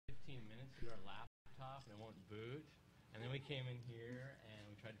through our laptop and it won't boot. And then we came in here and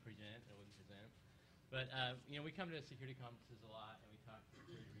we tried to present and it wouldn't present. But we come to security conferences a lot and we talk to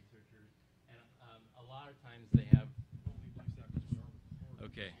security researchers. And a lot of times they have. Only 2 seconds.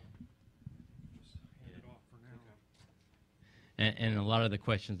 Okay. Just hand it off for now. And a lot of the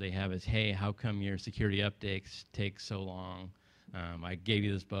questions they have is, hey, how come your security updates take so long? I gave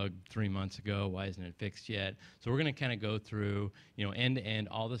you this bug 3 months ago. Why isn't it fixed yet? So we're going to kind of go through, end to end,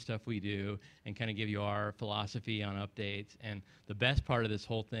 all the stuff we do and kind of give you our philosophy on updates. And the best part of this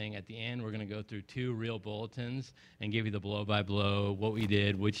whole thing, at the end, we're going to go through 2 real bulletins and give you the blow-by-blow, what we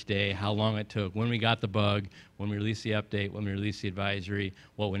did, which day, how long it took, when we got the bug, when we released the update, when we released the advisory,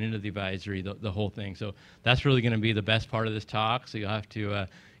 what went into the advisory, the whole thing. So that's really going to be the best part of this talk. So you'll have to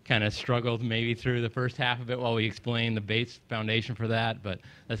kind of struggled maybe through the first half of it while we explain the base foundation for that, but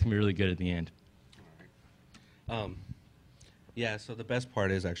that's going to be really good at the end. All right. Yeah, so the best part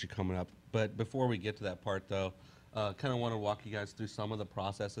is actually coming up. But before we get to that part, though, kind of want to walk you guys through some of the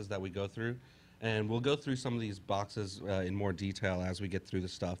processes that we go through. And we'll go through some of these boxes in more detail as we get through the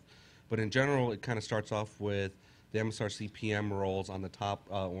stuff. But in general, it kind of starts off with the MSRC PM roles on the top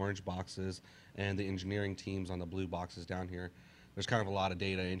orange boxes and the engineering teams on the blue boxes down here. There's kind of a lot of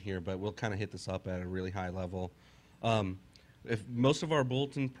data in here, but we'll kind of hit this up at a really high level. If most of our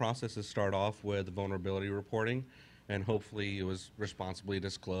bulletin processes start off with vulnerability reporting, and hopefully it was responsibly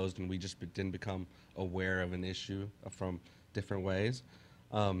disclosed and we just didn't become aware of an issue from different ways.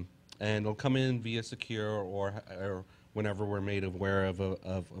 And it'll come in via secure or whenever we're made aware of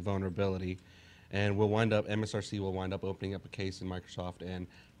a vulnerability. And MSRC will wind up opening up a case in Microsoft and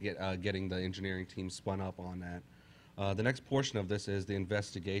getting the engineering team spun up on that. The next portion of this is the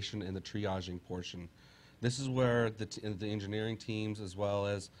investigation and the triaging portion. This is where the engineering teams as well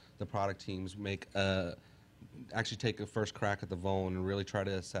as the product teams actually take a first crack at the vuln and really try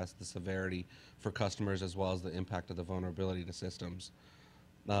to assess the severity for customers as well as the impact of the vulnerability to systems.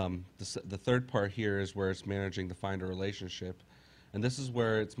 The third part here is where it's managing the finder relationship. And this is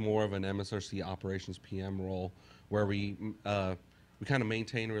where it's more of an MSRC operations PM role where we kind of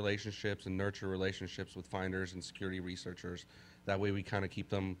maintain relationships and nurture relationships with finders and security researchers. That way we kind of keep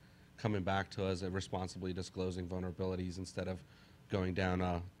them coming back to us and responsibly disclosing vulnerabilities instead of going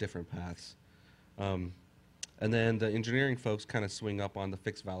down different paths. And then the engineering folks kind of swing up on the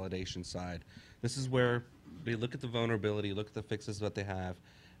fix validation side. This is where they look at the vulnerability, look at the fixes that they have,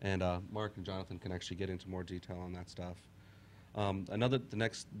 and Mark and Jonathan can actually get into more detail on that stuff. The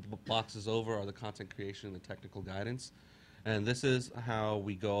next boxes over are the content creation and the technical guidance. And this is how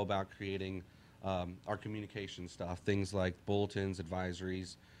we go about creating our communication stuff, things like bulletins,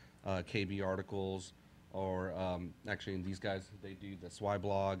 advisories, KB articles, or actually these guys, they do the SWI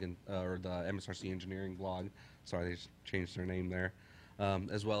blog or the MSRC engineering blog. Sorry, they just changed their name there.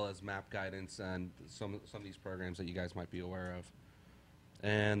 As well as map guidance and some of these programs that you guys might be aware of.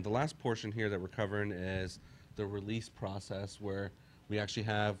 And the last portion here that we're covering is the release process, where we actually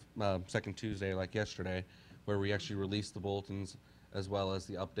have second Tuesday, like yesterday, where we actually release the bulletins as well as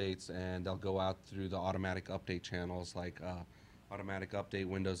the updates, and they'll go out through the automatic update channels like automatic update,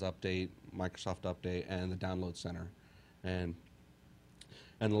 Windows update, Microsoft update, and the download center. And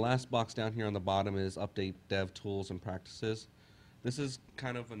the last box down here on the bottom is update dev tools and practices. This is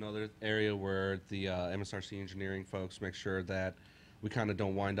kind of another area where the MSRC engineering folks make sure that we kind of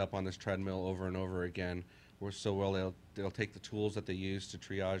don't wind up on this treadmill over and over again. They'll take the tools that they use to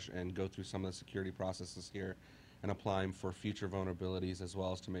triage and go through some of the security processes here and apply them for future vulnerabilities, as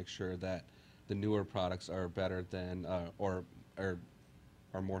well as to make sure that the newer products are better than or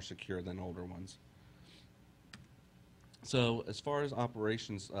are more secure than older ones. So as far as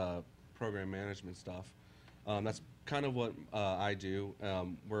operations program management stuff, that's kind of what I do,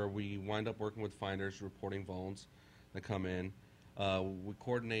 where we wind up working with finders reporting vulns that come in. We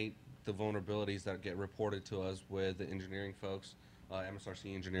coordinate the vulnerabilities that get reported to us with the engineering folks,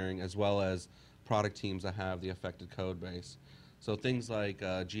 MSRC engineering, as well as product teams that have the affected code base. So things like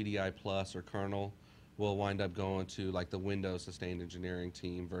GDI plus or kernel will wind up going to like the Windows sustained engineering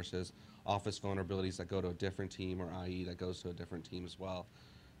team versus Office vulnerabilities that go to a different team, or IE that goes to a different team as well.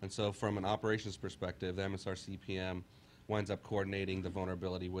 And so from an operations perspective, the MSRC PM winds up coordinating the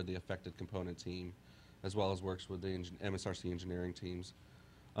vulnerability with the affected component team, as well as works with the MSRC engineering teams.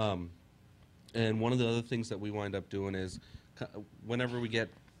 And one of the other things that we wind up doing is whenever we get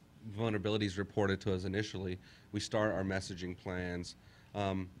vulnerabilities reported to us initially, we start our messaging plans.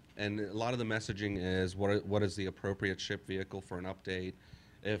 And a lot of the messaging is what is the appropriate ship vehicle for an update,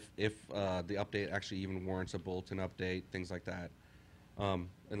 if the update actually even warrants a bulletin update, things like that. And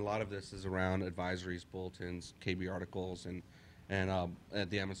a lot of this is around advisories, bulletins, KB articles, and and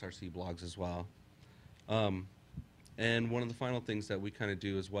at the MSRC blogs as well. And one of the final things that we kind of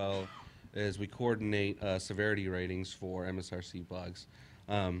do as well is we coordinate severity ratings for MSRC bugs.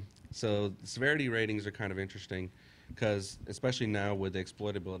 So severity ratings are kind of interesting because, especially now with the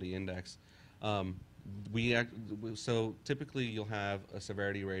exploitability index, so typically you'll have a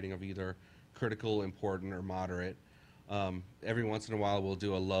severity rating of either critical, important, or moderate. Every once in a while we'll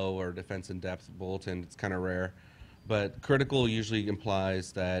do a low or defense in depth bulletin. It's kind of rare. But critical usually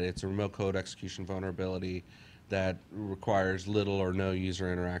implies that it's a remote code execution vulnerability that requires little or no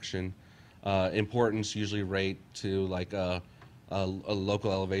user interaction. Importance usually rate to like a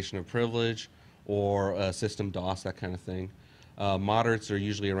local elevation of privilege or a system DOS, that kind of thing. Moderates are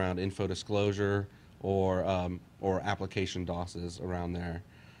usually around info disclosure or application DOSes around there.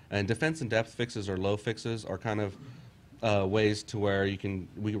 And defense in depth fixes or low fixes are kind of ways to where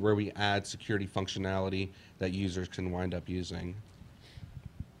where we add security functionality that users can wind up using.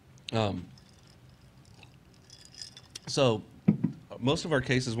 So most of our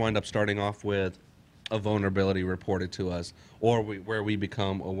cases wind up starting off with a vulnerability reported to us, or where we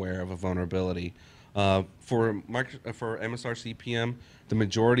become aware of a vulnerability. For MSR CPM, the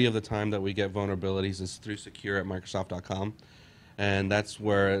majority of the time that we get vulnerabilities is through secure@microsoft.com. And that's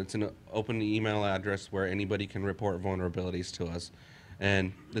where it's an open email address where anybody can report vulnerabilities to us.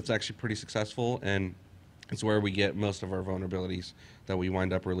 And it's actually pretty successful, and it's where we get most of our vulnerabilities that we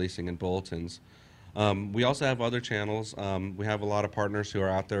wind up releasing in bulletins. We also have other channels. We have a lot of partners who are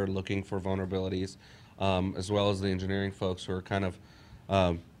out there looking for vulnerabilities, as well as the engineering folks who are kind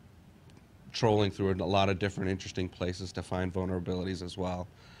of trolling through a lot of different interesting places to find vulnerabilities as well.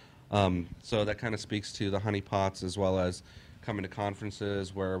 So that kind of speaks to the honeypots, as well as coming to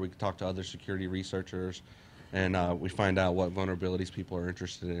conferences where we talk to other security researchers and we find out what vulnerabilities people are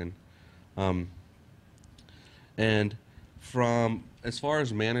interested in. And from as far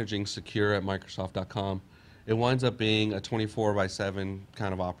as managing secure@microsoft.com, it winds up being a 24/7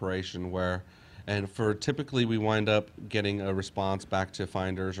 kind of operation where, and for typically we wind up getting a response back to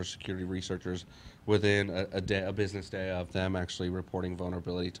finders or security researchers within a business day of them actually reporting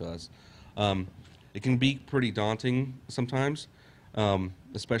vulnerability to us. It can be pretty daunting sometimes,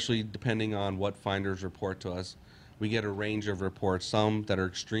 especially depending on what finders report to us. We get a range of reports, some that are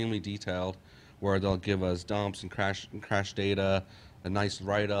extremely detailed, where they'll give us dumps and crash data, a nice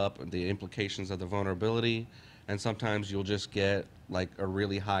write-up, the implications of the vulnerability, and sometimes you'll just get like a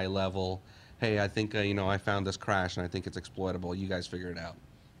really high level, hey, I think I found this crash and I think it's exploitable. You guys figure it out,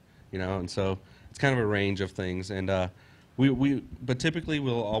 and so it's kind of a range of things. And but typically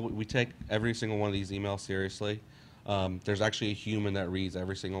we take every single one of these emails seriously. There's actually a human that reads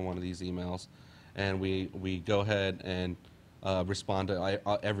every single one of these emails, and we go ahead and respond to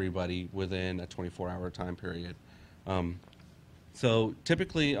everybody within a 24-hour time period. So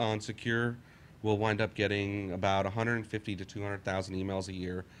typically on Secure, we'll wind up getting about 150 to 200,000 emails a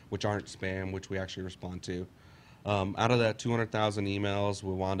year, which aren't spam, which we actually respond to. Out of that 200,000 emails,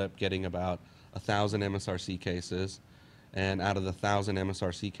 we'll wind up getting about 1,000 MSRC cases. And out of the 1,000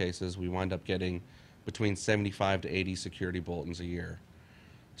 MSRC cases, we wind up getting between 75 to 80 security bulletins a year.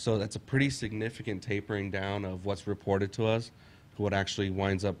 So that's a pretty significant tapering down of what's reported to us to what actually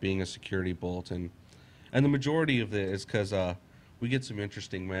winds up being a security bulletin. And the majority of it is because we get some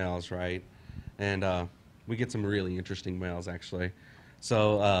interesting mails, right? And we get some really interesting mails, actually.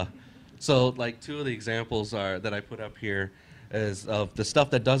 So like two of the examples that I put up here is of the stuff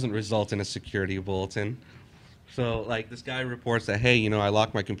that doesn't result in a security bulletin. So like this guy reports that, hey, I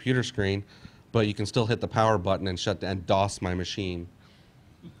locked my computer screen, but you can still hit the power button and DOS my machine.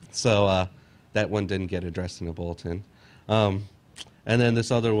 So that one didn't get addressed in a bulletin. And then this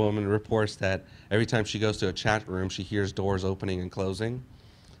other woman reports that every time she goes to a chat room, she hears doors opening and closing,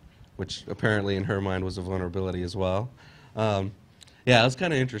 which apparently in her mind was a vulnerability as well. Yeah, it was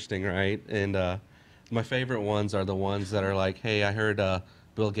kind of interesting, right? And my favorite ones are the ones that are like, hey, I heard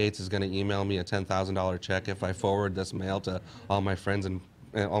Bill Gates is going to email me a $10,000 check if I forward this mail to all my friends and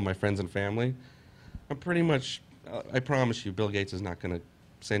family. I'm pretty much, I promise you, Bill Gates is not going to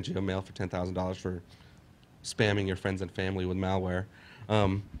send you a mail for $10,000 for spamming your friends and family with malware.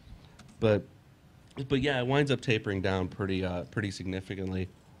 But yeah, it winds up tapering down pretty significantly.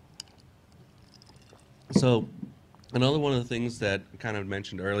 So another one of the things that I kind of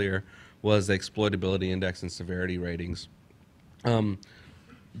mentioned earlier was the exploitability index and severity ratings. The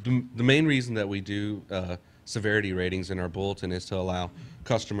main reason that we do severity ratings in our bulletin is to allow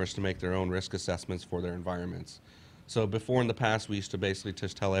customers to make their own risk assessments for their environments. So before in the past, we used to basically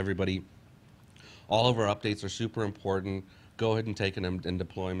just tell everybody all of our updates are super important. Go ahead and take them and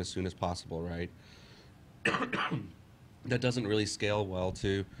deploy them as soon as possible, right? that doesn't really scale well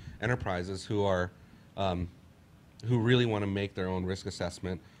to enterprises who are who really want to make their own risk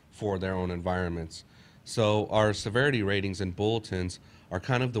assessment for their own environments. So our severity ratings and bulletins are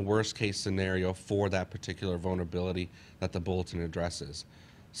kind of the worst case scenario for that particular vulnerability that the bulletin addresses.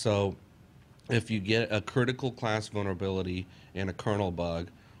 So if you get a critical class vulnerability in a kernel bug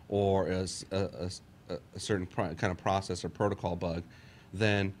or a certain kind of process or protocol bug,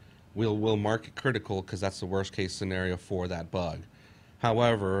 then we'll mark it critical because that's the worst case scenario for that bug.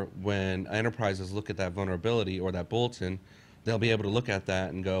 However, when enterprises look at that vulnerability or that bulletin, they'll be able to look at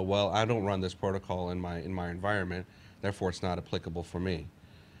that and go, well, I don't run this protocol in my environment, therefore it's not applicable for me.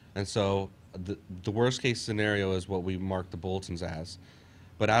 And so the worst case scenario is what we mark the bulletins as.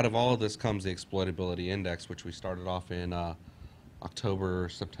 But out of all of this comes the exploitability index, which we started off in October,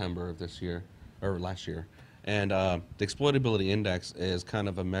 September of this year, or last year. And the exploitability index is kind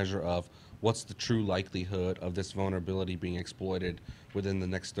of a measure of what's the true likelihood of this vulnerability being exploited within the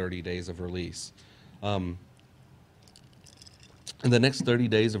next 30 days of release. And the next 30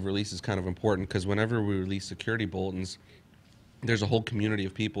 days of release is kind of important because whenever we release security bulletins, there's a whole community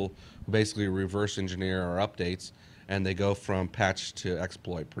of people who basically reverse engineer our updates, and they go from patch to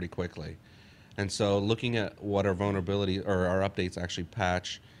exploit pretty quickly. And so looking at what our vulnerability or our updates actually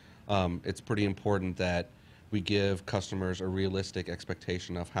patch, it's pretty important that we give customers a realistic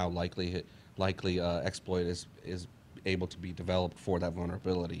expectation of how likely exploit is able to be developed for that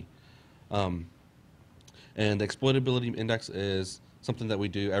vulnerability. And the exploitability index is something that we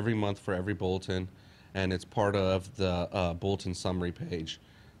do every month for every bulletin, and it's part of the bulletin summary page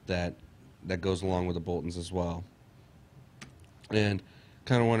that goes along with the bulletins as well. And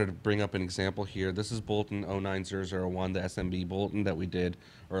kind of wanted to bring up an example here. This is bulletin 09001, the SMB bulletin that we did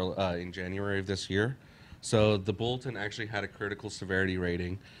in January of this year. So the bulletin actually had a critical severity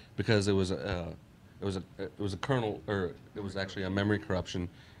rating because it was a kernel, or it was actually a memory corruption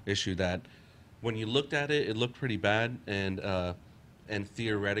issue that when you looked at it, it looked pretty bad and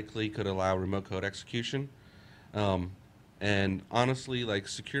theoretically could allow remote code execution. And honestly, like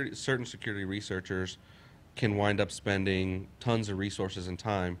certain security researchers can wind up spending tons of resources and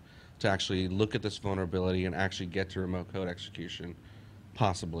time to actually look at this vulnerability and actually get to remote code execution,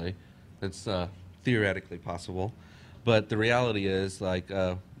 possibly. It's theoretically possible. But the reality is, like,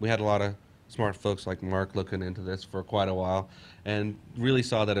 we had a lot of smart folks like Mark looking into this for quite a while and really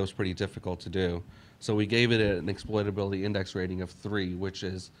saw that it was pretty difficult to do. So we gave it an exploitability index rating of 3, which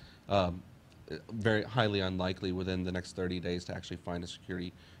is very highly unlikely within the next 30 days to actually find a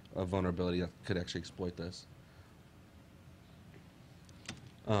security vulnerability that could actually exploit this.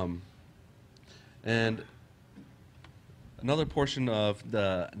 And another portion of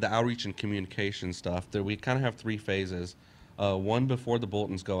the outreach and communication stuff, that we kind of have 3 phases. One before the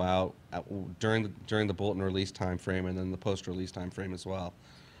bulletins go out during the bulletin release time frame, and then the post-release time frame as well.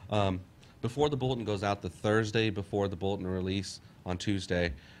 Before the bulletin goes out, the Thursday before the bulletin release on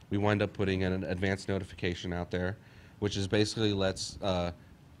Tuesday, we wind up putting an advanced notification out there, which is basically lets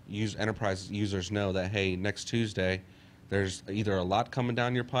enterprise users know that, hey, next Tuesday, there's either a lot coming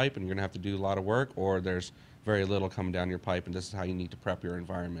down your pipe and you're going to have to do a lot of work, or there's very little coming down your pipe and this is how you need to prep your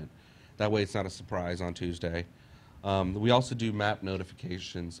environment. That way it's not a surprise on Tuesday. We also do map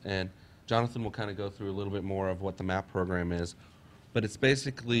notifications, and Jonathan will kind of go through a little bit more of what the map program is, but it's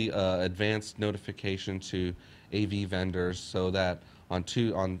basically advanced notification to AV vendors so that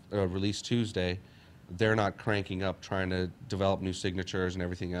on release Tuesday, they're not cranking up trying to develop new signatures and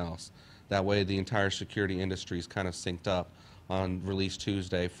everything else. That way the entire security industry is kind of synced up on release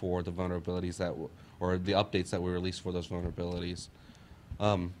Tuesday for the vulnerabilities or the updates that we release for those vulnerabilities.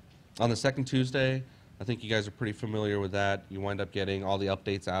 On the second Tuesday, I think you guys are pretty familiar with that. You wind up getting all the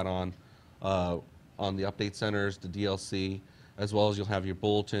updates out on the update centers, the DLC, as well as you'll have your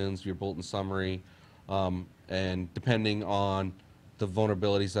bulletins, your bulletin summary, and depending on the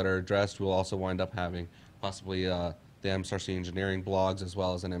vulnerabilities that are addressed, we'll also wind up having possibly the MSRC engineering blogs as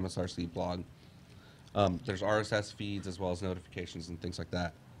well as an MSRC blog. There's RSS feeds as well as notifications and things like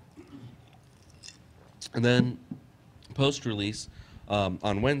that. And then post-release,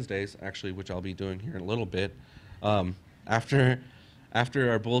 on Wednesdays, actually, which I'll be doing here in a little bit, after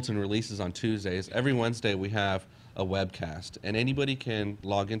our bulletin releases on Tuesdays, every Wednesday we have a webcast, and anybody can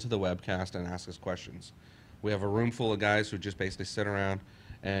log into the webcast and ask us questions. We have a room full of guys who just basically sit around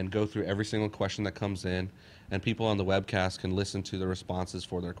and go through every single question that comes in, and people on the webcast can listen to the responses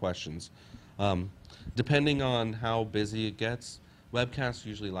for their questions. Depending on how busy it gets, webcasts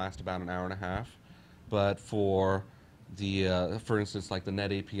usually last about an hour and a half, but for instance, like the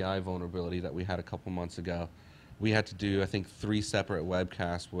Net API vulnerability that we had a couple months ago, we had to do, I think, 3 separate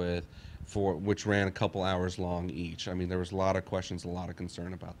webcasts with for which ran a couple hours long each. I mean, there was a lot of questions, a lot of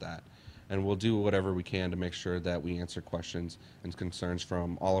concern about that. And we'll do whatever we can to make sure that we answer questions and concerns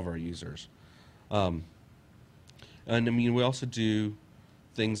from all of our users. And I mean, we also do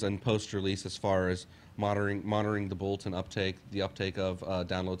things in post-release as far as monitoring the bulletin uptake, the uptake of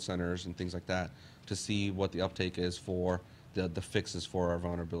download centers and things like that, to see what the uptake is for the fixes for our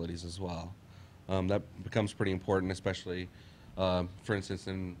vulnerabilities as well. That becomes pretty important, especially, for instance,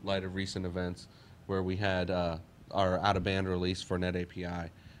 in light of recent events where we had our out-of-band release for Net API.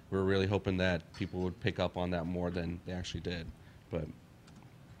 We were really hoping that people would pick up on that more than they actually did. But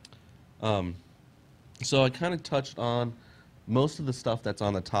so I kind of touched on most of the stuff that's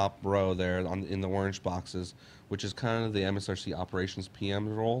on the top row there in the orange boxes, which is kind of the MSRC operations PM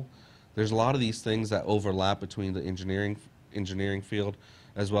role. There's a lot of these things that overlap between the engineering field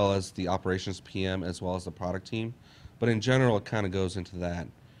as well as the operations PM as well as the product team. But in general, it kind of goes into that.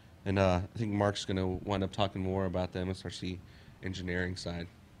 And I think Mark's going to wind up talking more about the MSRC engineering side.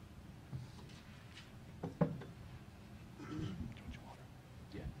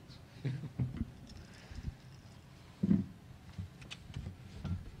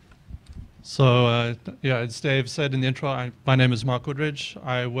 So, yeah, as Dave said in the intro, my name is Mark Woodridge.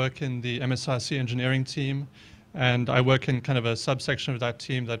 I work in the MSRC engineering team, and I work in kind of a subsection of that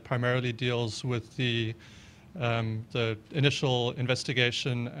team that primarily deals with the initial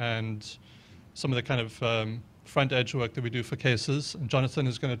investigation and some of the kind of front edge work that we do for cases. And Jonathan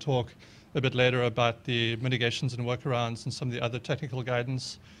is going to talk a bit later about the mitigations and workarounds and some of the other technical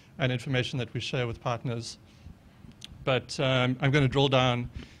guidance and information that we share with partners. But I'm going to drill down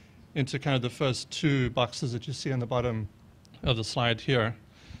into kind of the first two boxes that you see on the bottom of the slide here.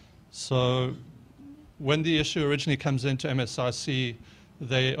 So when the issue originally comes into MSRC,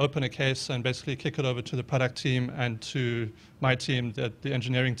 they open a case and basically kick it over to the product team and to my team, the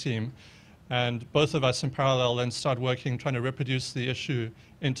engineering team. And both of us in parallel then start working, trying to reproduce the issue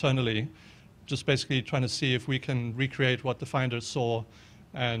internally, just basically trying to see if we can recreate what the finder saw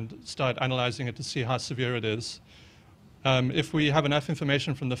and start analyzing it to see how severe it is. If we have enough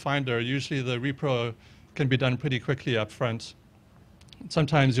information from the finder, usually the repro can be done pretty quickly up front.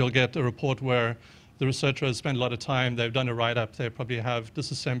 Sometimes you'll get a report where the researcher has spent a lot of time, they've done a write-up, they probably have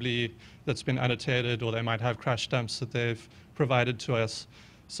disassembly that's been annotated, or they might have crash dumps that they've provided to us.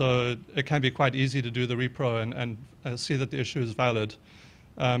 So it can be quite easy to do the repro and see that the issue is valid.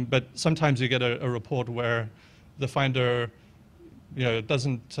 But sometimes you get a report where the finder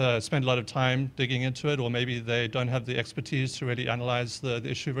doesn't spend a lot of time digging into it, or maybe they don't have the expertise to really analyze the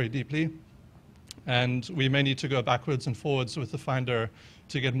issue very deeply. And we may need to go backwards and forwards with the finder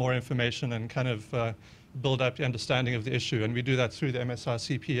to get more information and kind of build up the understanding of the issue. And we do that through the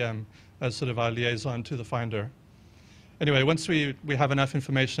MSRC PM as sort of our liaison to the finder. Anyway, once we have enough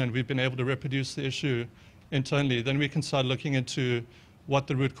information and we've been able to reproduce the issue internally, then we can start looking into what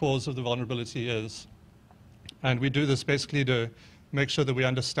the root cause of the vulnerability is. And we do this basically to make sure that we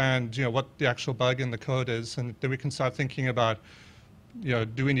understand what the actual bug in the code is, and then we can start thinking about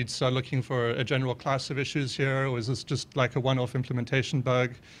do we need to start looking for a general class of issues here, or is this just like a one-off implementation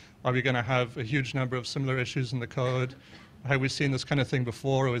bug? Are we going to have a huge number of similar issues in the code? Have we seen this kind of thing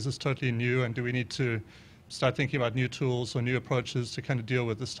before, or is this totally new, and do we need to start thinking about new tools or new approaches to kind of deal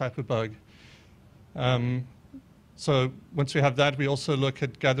with this type of bug? So once we have that, we also look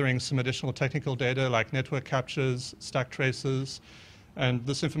at gathering some additional technical data like network captures, stack traces, and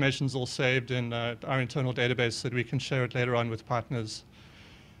this information is all saved in our internal database so that we can share it later on with partners.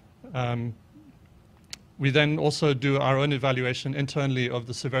 We then also do our own evaluation internally of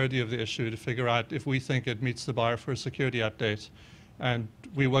the severity of the issue to figure out if we think it meets the bar for a security update. And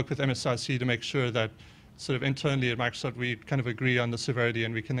we work with MSRC to make sure that sort of internally at Microsoft we kind of agree on the severity,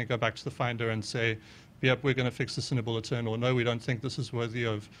 and we can then go back to the finder and say, yep, we're going to fix this in a bulletin, or no, we don't think this is worthy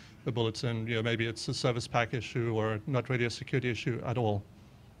of a bulletin. Maybe it's a service pack issue or not really a security issue at all.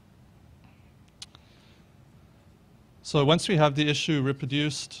 So once we have the issue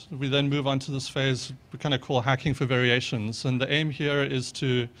reproduced, we then move on to this phase we kind of call hacking for variations. And the aim here is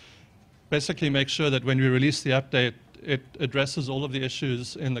to basically make sure that when we release the update, it addresses all of the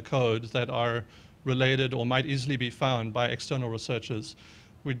issues in the code that are related or might easily be found by external researchers.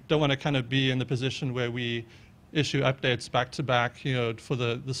 We don't want to kind of be in the position where we issue updates back to back, for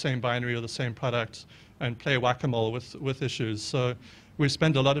the same binary or the same product, and play whack-a-mole with issues. So we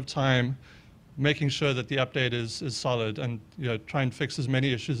spend a lot of time making sure that the update is solid and try and fix as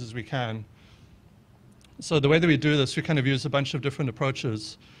many issues as we can. So the way that we do this, we kind of use a bunch of different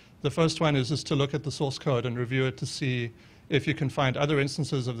approaches. The first one is just to look at the source code and review it to see if you can find other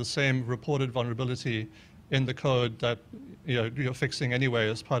instances of the same reported vulnerability in the code that you're fixing anyway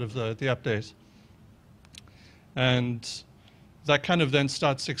as part of the update. And that kind of then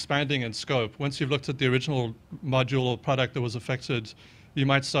starts expanding in scope. Once you've looked at the original module or product that was affected, you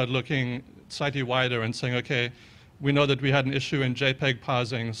might start looking slightly wider and saying, okay, we know that we had an issue in JPEG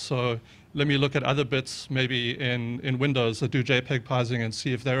parsing, so let me look at other bits maybe in Windows that do JPEG parsing and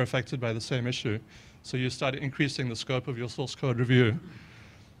see if they're affected by the same issue. So you start increasing the scope of your source code review.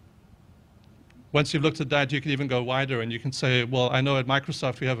 Once you've looked at that, you can even go wider and you can say, well, I know at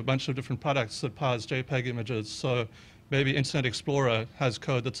Microsoft we have a bunch of different products that parse JPEG images, so maybe Internet Explorer has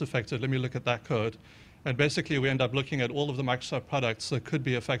code that's affected. Let me look at that code. And basically, we end up looking at all of the Microsoft products that could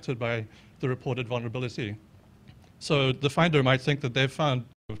be affected by the reported vulnerability. So the finder might think that they've found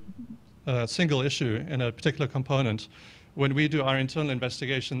a single issue in a particular component. When we do our internal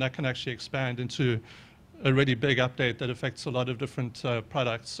investigation, that can actually expand into a really big update that affects a lot of different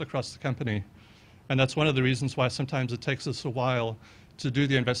products across the company. And that's one of the reasons why sometimes it takes us a while to do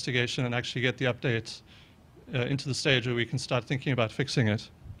the investigation and actually get the update into the stage where we can start thinking about fixing it.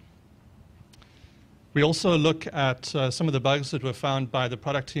 We also look at some of the bugs that were found by the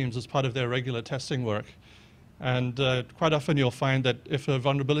product teams as part of their regular testing work. And quite often you'll find that if a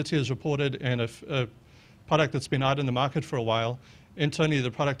vulnerability is reported in a product that's been out in the market for a while, internally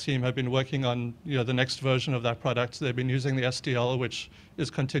the product team have been working on the next version of that product. They've been using the SDL, which is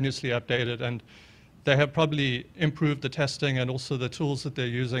continuously updated, and they have probably improved the testing and also the tools that they're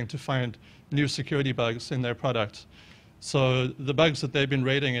using to find new security bugs in their product. So the bugs that they've been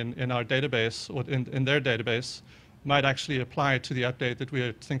rating in our database or in their database might actually apply to the update that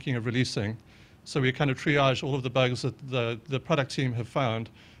we're thinking of releasing. So we kind of triage all of the bugs that the product team have found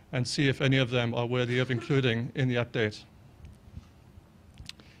and see if any of them are worthy of including in the update.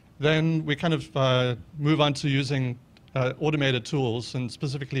 Then we kind of move on to using automated tools, and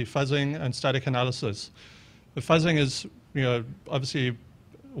specifically fuzzing and static analysis. The fuzzing is obviously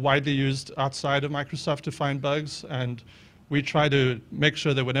widely used outside of Microsoft to find bugs, and we try to make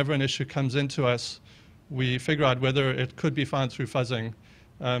sure that whenever an issue comes into us, we figure out whether it could be found through fuzzing.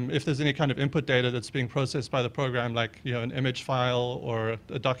 If there's any kind of input data that's being processed by the program, like an image file or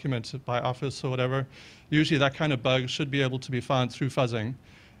a document by Office or whatever, usually that kind of bug should be able to be found through fuzzing.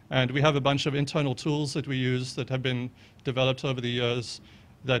 And we have a bunch of internal tools that we use that have been developed over the years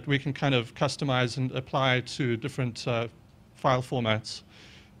that we can kind of customize and apply to different file formats.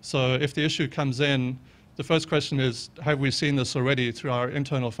 So if the issue comes in, the first question is, have we seen this already through our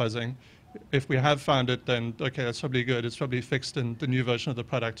internal fuzzing? If we have found it, then okay, that's probably good. It's probably fixed in the new version of the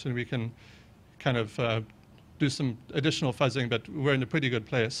product, and we can kind of do some additional fuzzing, but we're in a pretty good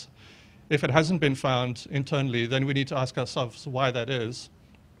place. If it hasn't been found internally, then we need to ask ourselves why that is.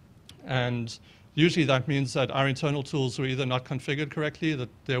 And usually that means that our internal tools were either not configured correctly, that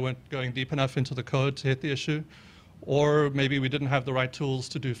they weren't going deep enough into the code to hit the issue, or maybe we didn't have the right tools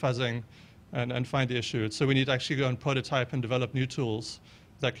to do fuzzing and find the issue. So we need to actually go and prototype and develop new tools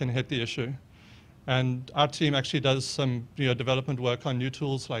that can hit the issue. And our team actually does some development work on new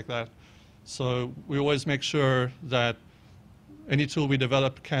tools like that. So we always make sure that any tool we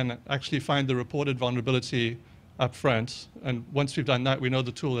develop can actually find the reported vulnerability up front. And once we've done that, we know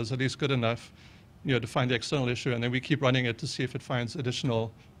the tool is at least good enough to find the external issue, and then we keep running it to see if it finds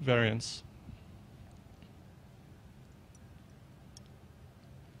additional variants.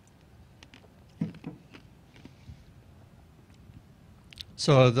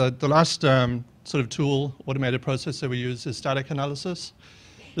 So the last sort of tool, automated process that we use is static analysis.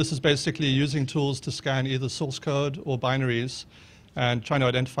 This is basically using tools to scan either source code or binaries and trying to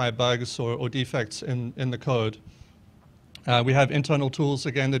identify bugs or defects in the code. We have internal tools,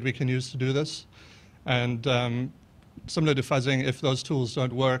 again, that we can use to do this. And similar to fuzzing, if those tools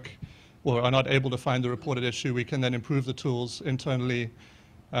don't work or are not able to find the reported issue, we can then improve the tools internally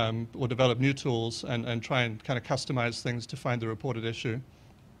or develop new tools and try and kind of customize things to find the reported issue.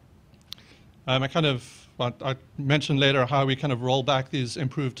 I mentioned later how we kind of roll back these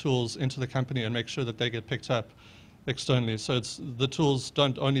improved tools into the company and make sure that they get picked up externally. So the tools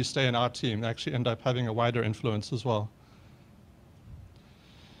don't only stay in our team, they actually end up having a wider influence as well.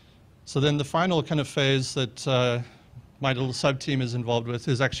 So then the final kind of phase that my little sub-team is involved with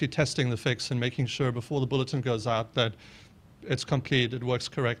is actually testing the fix and making sure before the bulletin goes out that it's complete, it works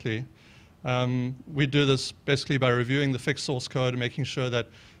correctly. We do this basically by reviewing the fixed source code and making sure that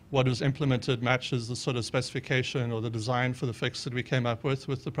what was implemented matches the sort of specification or the design for the fix that we came up with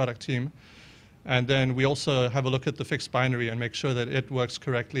the product team. And then we also have a look at the fixed binary and make sure that it works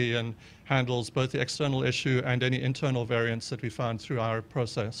correctly and handles both the external issue and any internal variants that we found through our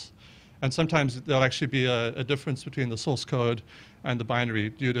process. And sometimes there'll actually be a difference between the source code and the binary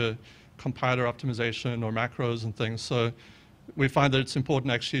due to compiler optimization or macros and things. So we find that it's important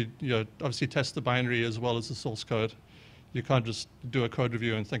to actually, obviously test the binary as well as the source code. You can't just do a code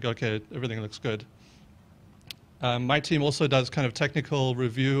review and think, okay, everything looks good. My team also does kind of technical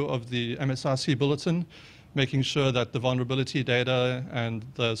review of the MSRC bulletin, making sure that the vulnerability data and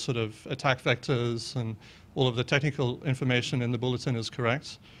the sort of attack vectors and all of the technical information in the bulletin is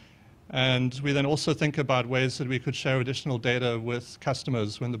correct. And we then also think about ways that we could share additional data with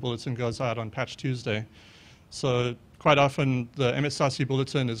customers when the bulletin goes out on Patch Tuesday. So quite often the MSRC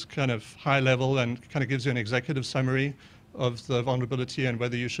bulletin is kind of high level and kind of gives you an executive summary of the vulnerability and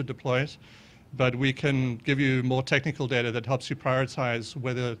whether you should deploy it. But we can give you more technical data that helps you prioritize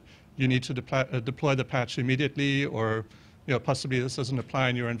whether you need to deploy the patch immediately, or possibly this doesn't apply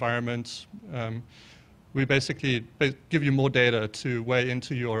in your environment. We basically give you more data to weigh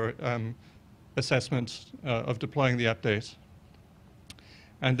into your assessment of deploying the update.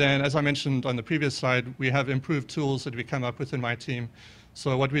 And then, as I mentioned on the previous slide, we have improved tools that we come up with in my team.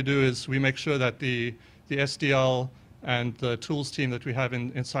 So what we do is we make sure that the SDL and the tools team that we have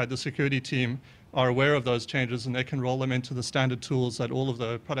inside the security team are aware of those changes, and they can roll them into the standard tools that all of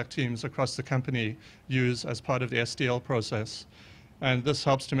the product teams across the company use as part of the SDL process. And this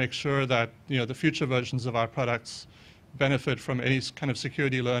helps to make sure that the future versions of our products benefit from any kind of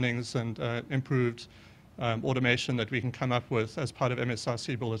security learnings and improved automation that we can come up with as part of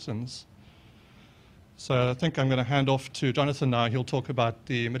MSRC bulletins. So I think I'm going to hand off to Jonathan now. He'll talk about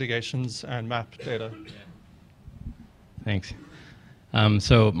the mitigations and map data. Thanks.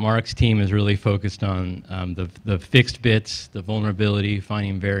 So Mark's team is really focused on the fixed bits, the vulnerability,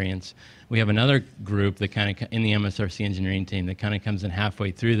 finding variants. We have another group that kind of in the MSRC engineering team that kind of comes in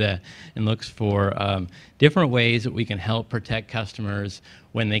halfway through that and looks for different ways that we can help protect customers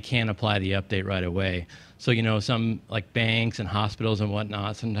when they can't apply the update right away. So some like banks and hospitals and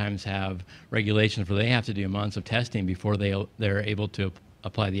whatnot sometimes have regulations where they have to do months of testing before they're able to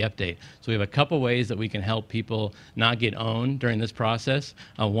apply the update. So we have a couple ways that we can help people not get owned during this process.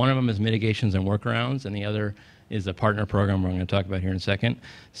 One of them is mitigations and workarounds, and the other is a partner program we're going to talk about here in a second.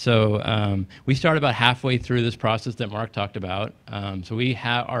 So we started about halfway through this process that Mark talked about. So we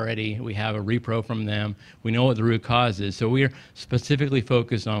have a repro from them. We know what the root cause is. So we are specifically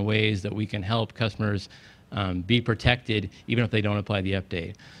focused on ways that we can help customers be protected even if they don't apply the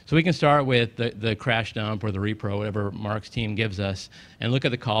update. So we can start with the crash dump or the repro, whatever Mark's team gives us, and look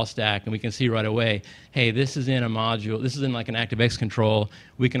at the call stack, and we can see right away, hey, this is in a module, this is in like an ActiveX control,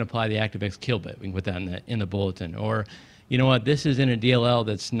 we can apply the ActiveX kill bit. We can put that in the bulletin. Or, you know what, this is in a DLL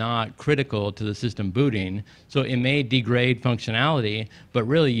that's not critical to the system booting, so it may degrade functionality, but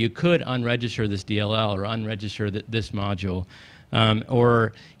really you could unregister this DLL or unregister this module.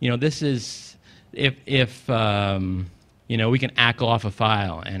 Or, this is, if we can ACL off a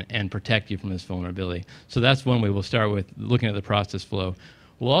file and protect you from this vulnerability. So that's one way. We'll start with looking at the process flow.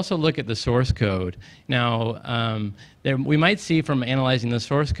 We'll also look at the source code. Now, we might see from analyzing the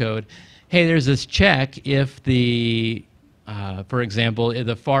source code, hey, there's this check if the, for example,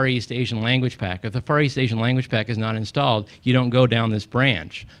 the Far East Asian language pack. If the Far East Asian language pack is not installed, you don't go down this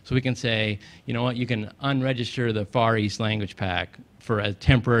branch. So we can say, you know what, you can unregister the Far East language pack for a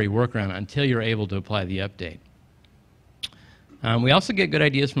temporary workaround until you're able to apply the update. We also get good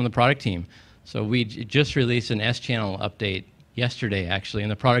ideas from the product team. So we just released an S-channel update yesterday, actually,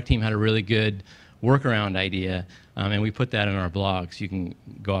 and the product team had a really good workaround idea, and we put that in our blog, so you can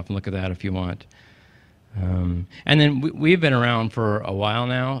go off and look at that if you want. And then we've been around for a while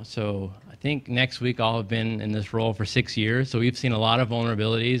now, so I think next week I'll have been in this role for 6 years, so we've seen a lot of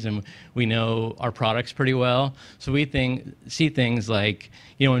vulnerabilities, and we know our products pretty well. So we see things like,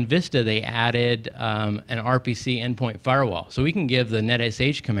 in Vista they added an RPC endpoint firewall. So we can give the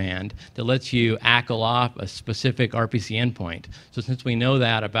netsh command that lets you ACL off a specific RPC endpoint. So since we know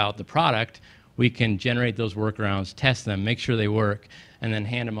that about the product, we can generate those workarounds, test them, make sure they work, and then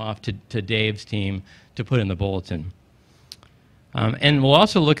hand them off to Dave's team to put in the bulletin. And we'll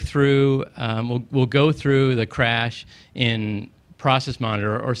also look through, we'll go through the crash in Process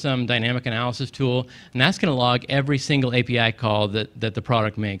Monitor or some dynamic analysis tool, and that's going to log every single API call that the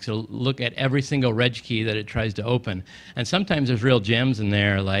product makes. It'll look at every single reg key that it tries to open. And sometimes there's real gems in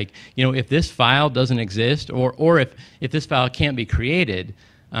there, like, if this file doesn't exist, or if this file can't be created,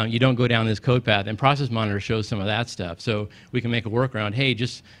 you don't go down this code path, and Process Monitor shows some of that stuff. So we can make a workaround, hey,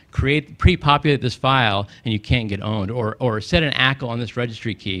 just pre-populate this file and you can't get owned, or set an ACL on this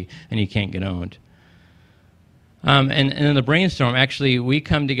registry key and you can't get owned. And in the brainstorm, actually, we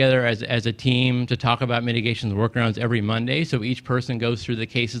come together as a team to talk about mitigations and workarounds every Monday, so each person goes through the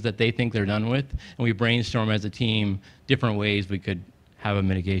cases that they think they're done with, and we brainstorm as a team different ways we could have a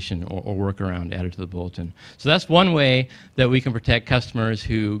mitigation or workaround added to the bulletin. So that's one way that we can protect customers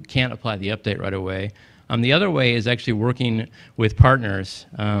who can't apply the update right away. The other way is actually working with partners.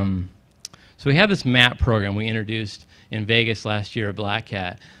 So we have this MAP program we introduced in Vegas last year at Black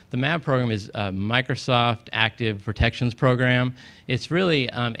Hat. The MAP program is a Microsoft Active Protections Program. It's really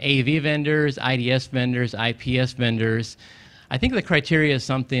AV vendors, IDS vendors, IPS vendors. I think the criteria is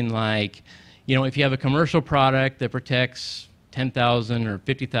something like, you know, if you have a commercial product that protects 10,000 or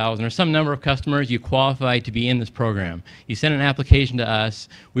 50,000 or some number of customers, you qualify to be in this program. You send an application to us,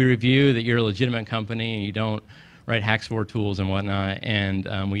 we review that you're a legitimate company and you don't write hacks for tools and whatnot,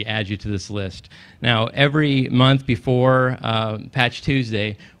 and we add you to this list. Now, every month before Patch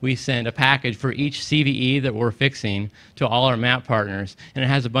Tuesday, we send a package for each CVE that we're fixing to all our MAP partners, and it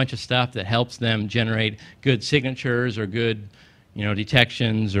has a bunch of stuff that helps them generate good signatures or good, you know,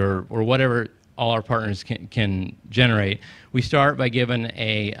 detections or whatever all our partners can generate. We start by giving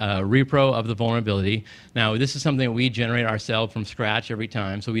a repro of the vulnerability. Now, this is something that we generate ourselves from scratch every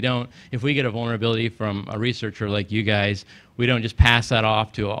time. So we don't, if we get a vulnerability from a researcher like you guys, we don't just pass that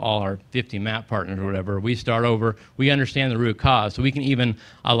off to all our 50 MAP partners or whatever. We start over. We understand the root cause. So we can even,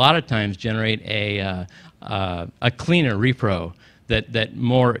 a lot of times, generate a cleaner repro that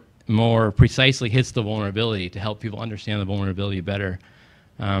more precisely hits the vulnerability to help people understand the vulnerability better.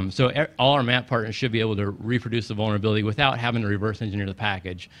 So all our MAP partners should be able to reproduce the vulnerability without having to reverse engineer the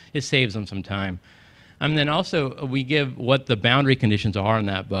package. It saves them some time. And then also we give what the boundary conditions are on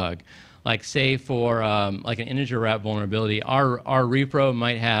that bug. Like say for like an integer wrap vulnerability, our repro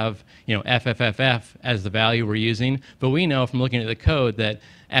might have, you know, FFFF as the value we're using, but we know from looking at the code that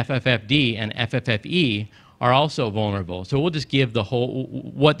FFFD and FFFE are also vulnerable. So we'll just give the whole,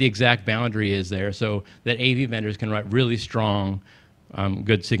 what the exact boundary is there so that AV vendors can write really strong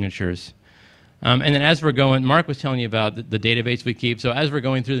good signatures. And then as we're going, Mark was telling you about the database we keep. So as we're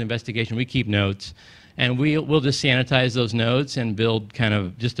going through the investigation, we keep notes. And we'll just sanitize those notes and build kind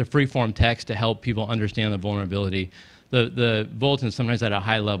of just a free-form text to help people understand the vulnerability. The bulletin is sometimes at a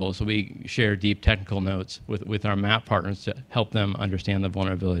high level, so we share deep technical notes with our MAP partners to help them understand the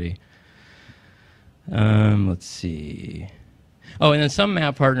vulnerability. Let's see. Oh, and then some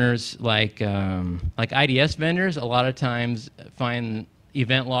MAP partners, like IDS vendors, a lot of times find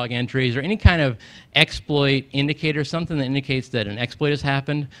event log entries or any kind of exploit indicator, something that indicates that an exploit has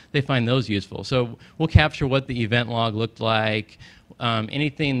happened. They find those useful. So we'll capture what the event log looked like.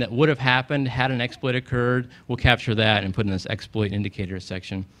 Anything that would have happened had an exploit occurred, we'll capture that and put in this exploit indicator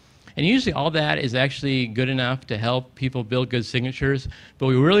section. And usually all that is actually good enough to help people build good signatures, but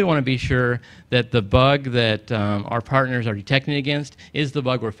we really want to be sure that the bug that our partners are detecting against is the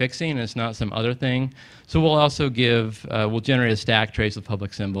bug we're fixing and it's not some other thing. So we'll also give, we'll generate a stack trace with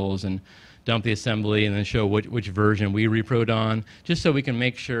public symbols and dump the assembly and then show which version we repro'd on, just so we can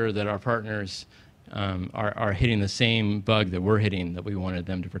make sure that our partners are hitting the same bug that we're hitting that we wanted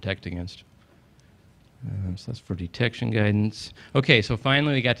them to protect against. So that's for detection guidance. Okay, so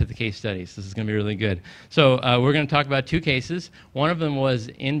finally we got to the case studies. This is going to be really good. So we're going to talk about two cases. One of them was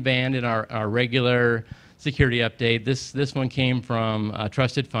in band in our regular security update. This one came from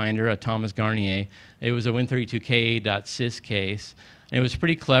Trusted Finder, Thomas Garnier. It was a Win32k.sys case. And it was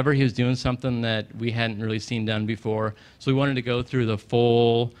pretty clever. He was doing something that we hadn't really seen done before. So we wanted to go through the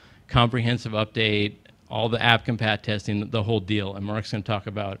full comprehensive update, all the app compat testing, the whole deal. And Mark's going to talk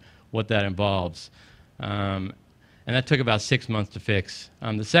about what that involves. And that took about 6 months to fix.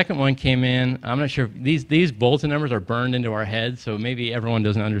 The second one came in, I'm not sure, these bulletin numbers are burned into our heads, so maybe everyone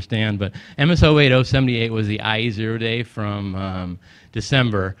doesn't understand, but MS-08078 was the IE0 day from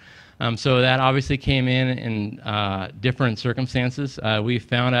December. So that obviously came in different circumstances. We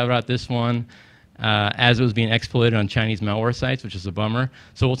found out about this one as it was being exploited on Chinese malware sites, which is a bummer.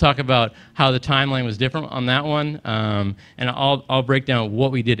 So we'll talk about how the timeline was different on that one, and I'll break down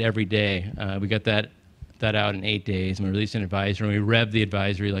what we did every day. We got that out in 8 days, and we released an advisory, and we revved the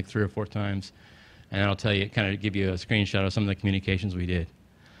advisory like 3 or 4 times, and I'll tell you, kind of give you a screenshot of some of the communications we did.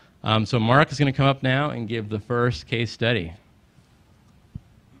 So Mark is going to come up now and give the first case study.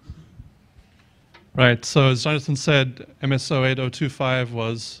 Right, so as Jonathan said, MS-08025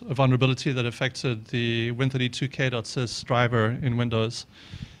 was a vulnerability that affected the Win32k.sys driver in Windows.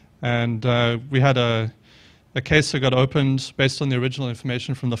 And we had a case that got opened based on the original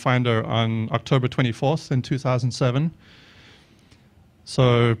information from the finder on October 24th in 2007.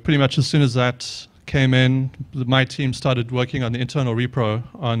 So pretty much as soon as that came in, my team started working on the internal repro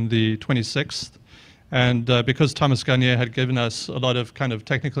on the 26th. And because Thomas Garnier had given us a lot of kind of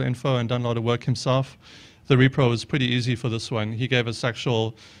technical info and done a lot of work himself, the repro was pretty easy for this one. He gave us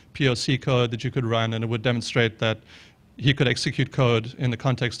actual POC code that you could run, and it would demonstrate that he could execute code in the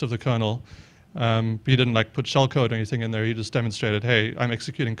context of the kernel. He didn't like put shell code or anything in there. He just demonstrated, hey, I'm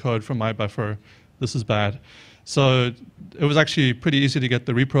executing code from my buffer. This is bad. So it was actually pretty easy to get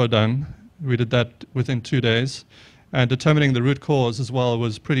the repro done. We did that within 2 days. And determining the root cause as well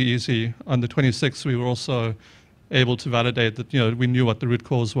was pretty easy. On the 26th, we were also able to validate that we knew what the root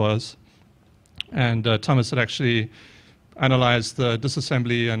cause was. And Thomas had actually analyzed the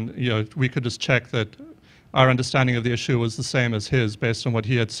disassembly, and we could just check that our understanding of the issue was the same as his based on what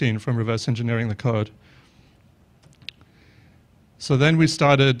he had seen from reverse engineering the code. So then we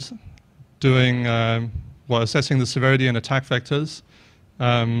started doing, assessing the severity and attack vectors.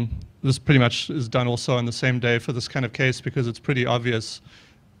 This pretty much is done also on the same day for this kind of case because it's pretty obvious.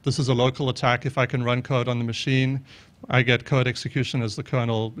 This is a local attack. If I can run code on the machine, I get code execution as the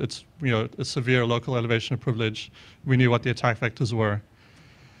kernel. It's a severe local elevation of privilege. We knew what the attack vectors were.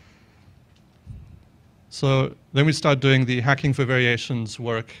 So then we start doing the hacking for variations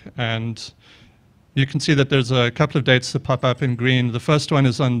work, and you can see that there's a couple of dates that pop up in green. The first one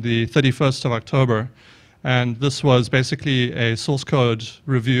is on the 31st of October, and this was basically a source code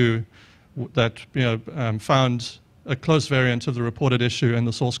review that found a close variant of the reported issue in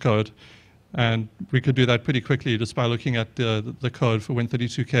the source code. And we could do that pretty quickly just by looking at the code for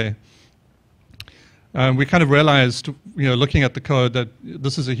Win32K. We kind of realized, looking at the code, that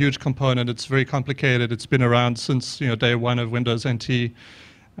this is a huge component. It's very complicated. It's been around since day one of Windows NT.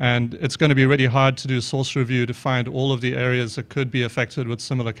 And it's going to be really hard to do source review to find all of the areas that could be affected with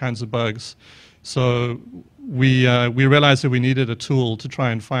similar kinds of bugs. So we realized that we needed a tool to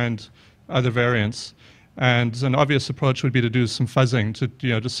try and find other variants. And an obvious approach would be to do some fuzzing, to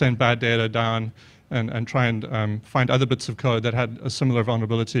just send bad data down and try and find other bits of code that had a similar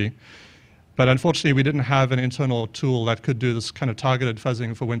vulnerability. But unfortunately, we didn't have an internal tool that could do this kind of targeted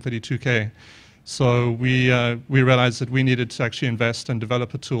fuzzing for Win32K. So we realized that we needed to actually invest and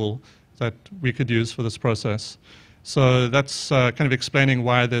develop a tool that we could use for this process. So that's kind of explaining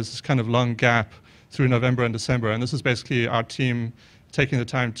why there's this kind of long gap through November and December. And this is basically our team taking the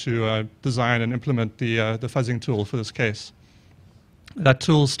time to design and implement the fuzzing tool for this case. That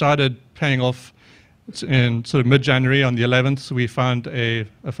tool started paying off in sort of mid-January. On the 11th, we found a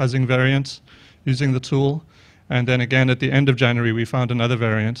fuzzing variant using the tool. And then again, at the end of January, we found another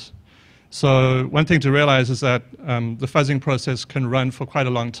variant. So one thing to realize is that the fuzzing process can run for quite a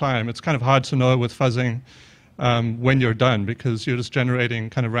long time. It's kind of hard to know with fuzzing when you're done, because you're just generating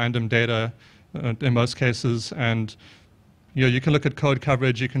kind of random data in most cases. And you can look at code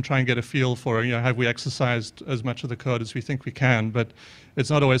coverage. You can try and get a feel for, have we exercised as much of the code as we think we can? But it's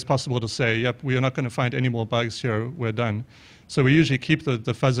not always possible to say, yep, we are not going to find any more bugs here. We're done. So we usually keep the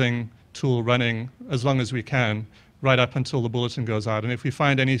fuzzing tool running as long as we can, right up until the bulletin goes out. And if we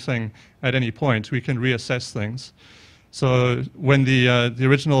find anything at any point, we can reassess things. So when the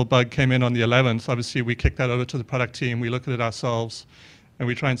original bug came in on the 11th, obviously we kicked that over to the product team. We look at it ourselves. And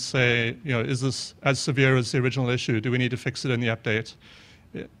we try and say, is this as severe as the original issue? Do we need to fix it in the update?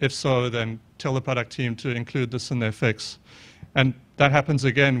 If so, then tell the product team to include this in their fix. And that happens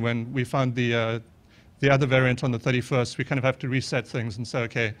again when we found the other variant on the 31st. We kind of have to reset things and say,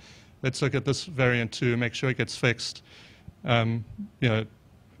 okay, let's look at this variant to make sure it gets fixed. It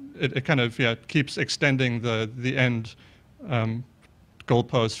kind of keeps extending the end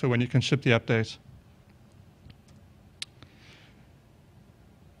goalpost for when you can ship the update.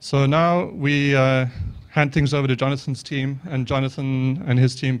 So now we hand things over to Jonathan's team, and Jonathan and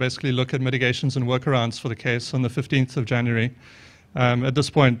his team basically look at mitigations and workarounds for the case on the 15th of January. At this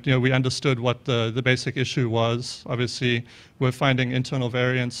point, we understood what the basic issue was. Obviously, we're finding internal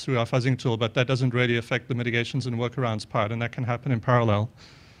variants through our fuzzing tool, but that doesn't really affect the mitigations and workarounds part, and that can happen in parallel.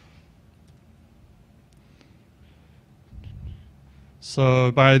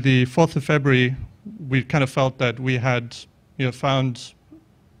 So by the 4th of February, we kind of felt that we had found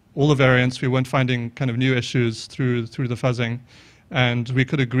all the variants. We weren't finding kind of new issues through the fuzzing, and we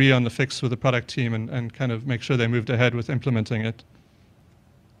could agree on the fix with the product team and kind of make sure they moved ahead with implementing it.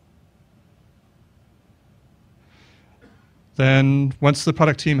 Then once the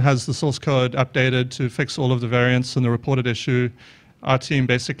product team has the source code updated to fix all of the variants and the reported issue, our team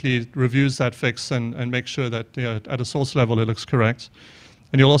basically reviews that fix and makes sure that at a source level it looks correct.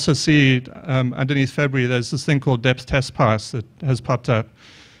 And you'll also see underneath February there's this thing called depth test pass that has popped up.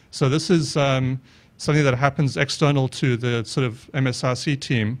 So this is something that happens external to the sort of MSRC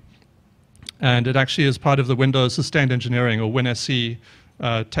team, and it actually is part of the Windows Sustained Engineering, or WinSE,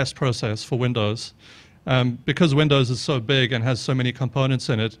 test process for Windows. Because Windows is so big and has so many components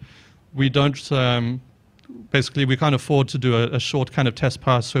in it, we don't basically we can't afford to do a short kind of test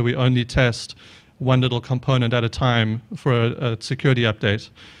pass where we only test one little component at a time for a security update.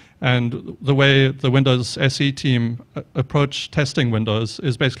 And the way the Windows SE team approach testing Windows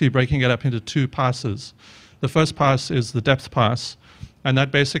is basically breaking it up into two passes. The first pass is the depth pass, and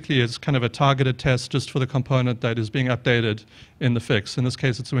that basically is kind of a targeted test just for the component that is being updated in the fix. In this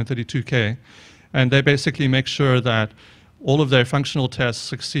case, it's Win32K. And they basically make sure that all of their functional tests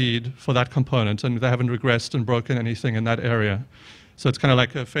succeed for that component, and they haven't regressed and broken anything in that area. So it's kind of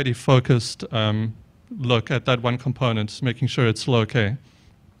like a fairly focused look at that one component, making sure it's still okay.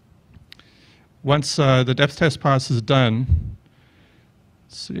 Once the depth test pass is done,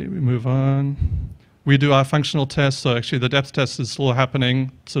 let's see, we move on. We do our functional test, so actually the depth test is still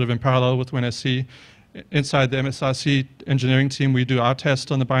happening sort of in parallel with WinSC. Inside the MSRC engineering team, we do our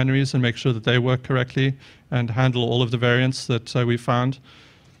test on the binaries and make sure that they work correctly and handle all of the variants that we found.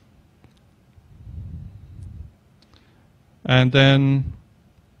 And then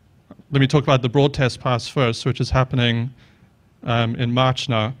let me talk about the broad test pass first, which is happening in March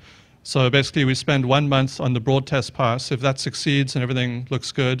now. So basically, we spend 1 month on the broad test pass. If that succeeds and everything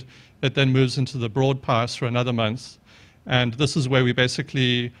looks good, it then moves into the broad pass for another month. And this is where we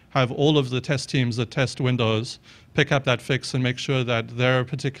basically have all of the test teams that test Windows pick up that fix and make sure that their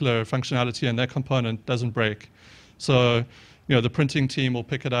particular functionality and their component doesn't break. So, the printing team will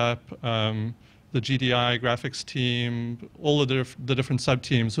pick it up, the GDI graphics team, all of the different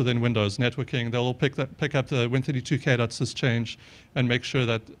sub-teams within Windows, networking, they'll all pick up the Win32k.sys change and make sure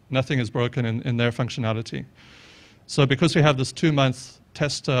that nothing is broken in their functionality. So because we have this 2-month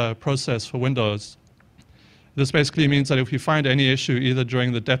test process for Windows, this basically means that if we find any issue either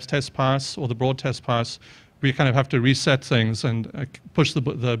during the depth test pass or the broad test pass, we kind of have to reset things and push the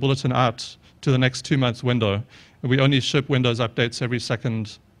bulletin out to the next 2-month window. And we only ship Windows updates every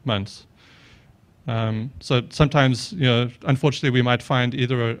second month. So sometimes, unfortunately, we might find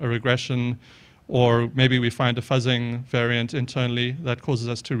either a regression or maybe we find a fuzzing variant internally that causes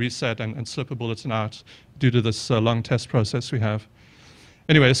us to reset and slip a bulletin out due to this long test process we have.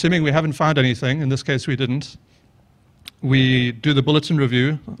 Anyway, assuming we haven't found anything, in this case we didn't, we do the bulletin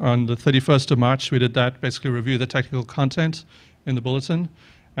review on the 31st of March. We did that, basically review the technical content in the bulletin.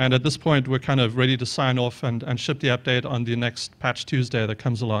 And at this point, we're kind of ready to sign off and ship the update on the next Patch Tuesday that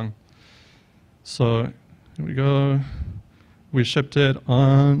comes along. So here we go. We shipped it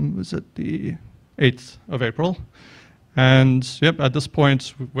on, was it the 8th of April? And yep, at this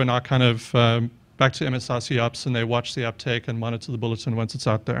point, we're now kind of back to MSRC ops, and they watch the uptake and monitor the bulletin once it's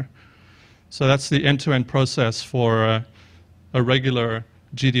out there. So that's the end-to-end process for a regular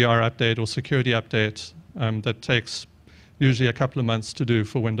GDR update or security update that takes usually a couple of months to do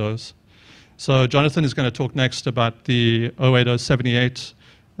for Windows. So Jonathan is going to talk next about the 08078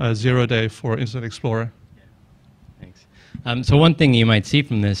 0 day for Internet Explorer. Thanks. So one thing you might see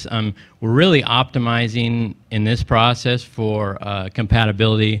from this, we're really optimizing in this process for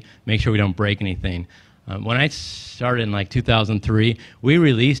compatibility, make sure we don't break anything. When I started in like 2003, we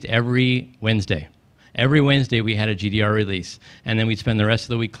released every Wednesday. Every Wednesday we had a GDR release, and then we'd spend the rest of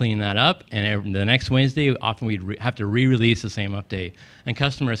the week cleaning that up, and the next Wednesday, often we'd have to re-release the same update. And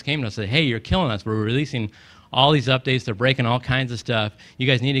customers came to us and said, hey, you're killing us. We're releasing all these updates. They're breaking all kinds of stuff. You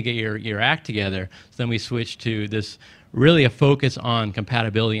guys need to get your act together. So then we switched to this really a focus on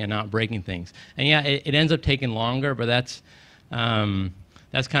compatibility and not breaking things. And yeah, it ends up taking longer, but that's kind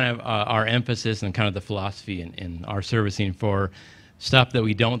of our emphasis and kind of the philosophy in our servicing for stuff that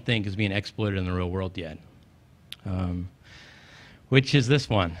we don't think is being exploited in the real world yet, which is this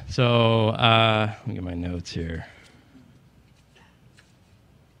one. So let me get my notes here.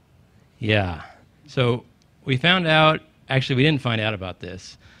 Yeah. So we found out, actually we didn't find out about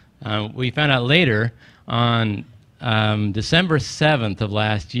this. We found out later on December 7th of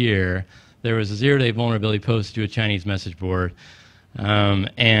last year, there was a 0-day vulnerability posted to a Chinese message board.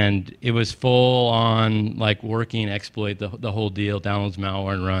 And it was full on like working exploit, the whole deal, downloads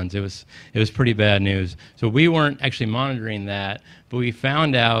malware and runs. It was pretty bad news. So we weren't actually monitoring that, but we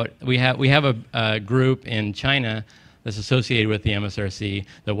found out we have a group in China that's associated with the MSRC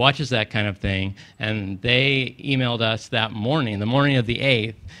that watches that kind of thing, and they emailed us that morning, the morning of the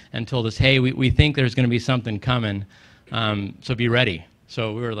 8th, and told us, hey, we think there's going to be something coming, so be ready.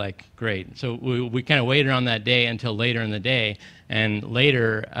 So we were like, great. So we kind of waited on that day until later in the day, and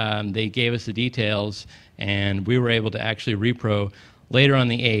later they gave us the details, and we were able to actually repro later on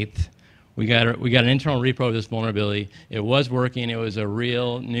the 8th. We got an internal repro of this vulnerability. It was working. It was a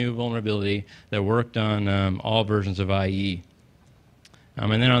real new vulnerability that worked on all versions of IE.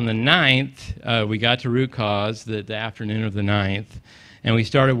 And then on the 9th, we got to root cause the afternoon of the 9th. and we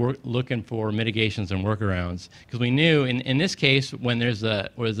started looking for mitigations and workarounds, because we knew in this case, when there's a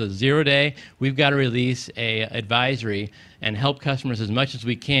 0 day, we've got to release a advisory and help customers as much as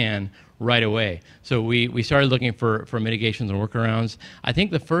we can right away. So we started looking for mitigations and workarounds. I think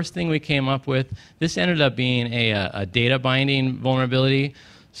the first thing we came up with, this ended up being a data binding vulnerability.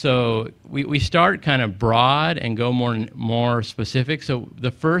 So we start kind of broad and go more specific. So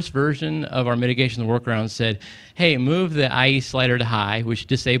the first version of our mitigation and workarounds said, hey, move the IE slider to high, which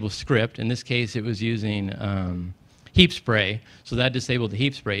disables script. In this case, it was using heap spray. So that disabled the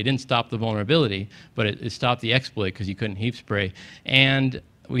heap spray. It didn't stop the vulnerability, but it stopped the exploit because you couldn't heap spray. And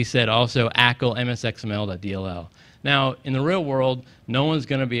we said also ACL msxml.dll. Now, in the real world, no one's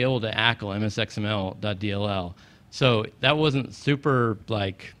going to be able to ACL msxml.dll. So that wasn't super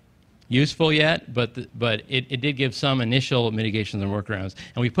useful yet, but it did give some initial mitigations and workarounds,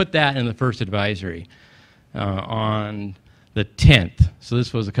 and we put that in the first advisory on the 10th. So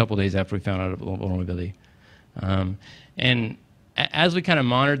this was a couple days after we found out about vulnerability. And as we kind of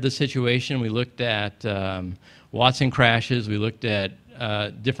monitored the situation, we looked at Watson crashes, we looked at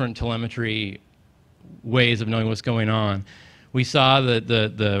different telemetry ways of knowing what's going on. We saw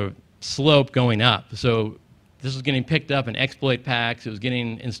the slope going up. So this was getting picked up in exploit packs. It was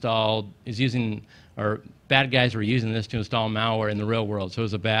getting installed. Bad guys were using this to install malware in the real world. So it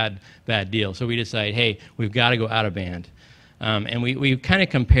was a bad deal. So we decided, hey, we've got to go out of band. And we kind of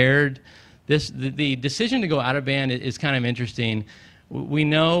compared this. The decision to go out of band is kind of interesting. We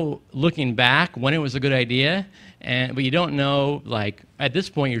know, looking back, when it was a good idea, but you don't know, at this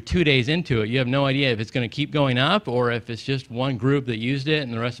point, you're 2 days into it. You have no idea if it's going to keep going up or if it's just one group that used it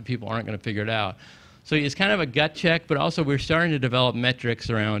and the rest of the people aren't going to figure it out. So it's kind of a gut check, but also we're starting to develop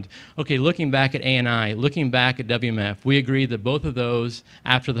metrics around, okay, looking back at ANI, looking back at WMF, we agreed that both of those,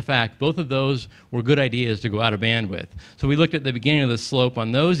 after the fact, both of those were good ideas to go out of band with. So we looked at the beginning of the slope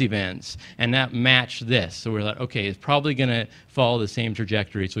on those events, and that matched this. So we're like, okay, it's probably going to follow the same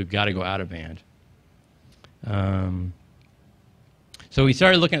trajectory, so we've got to go out of band. So we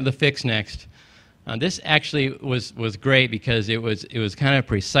started looking at the fix next. This actually was great because it was kind of a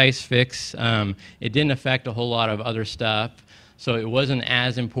precise fix. It didn't affect a whole lot of other stuff, so it wasn't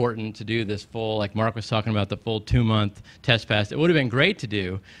as important to do this full, like Mark was talking about, the full 2-month test pass. It would have been great to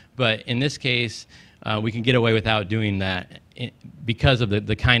do, but in this case, we can get away without doing that because of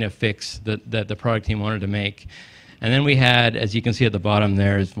the kind of fix that the product team wanted to make. And then we had, as you can see at the bottom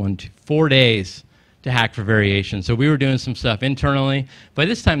there, is 4 days to hack for variation. So we were doing some stuff internally. By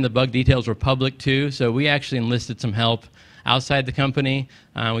this time, the bug details were public too, so we actually enlisted some help outside the company.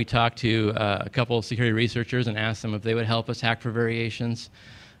 We talked to a couple of security researchers and asked them if they would help us hack for variations.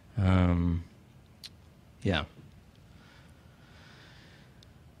 Yeah.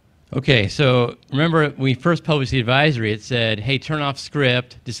 Okay, so remember when we first published the advisory, it said, hey, turn off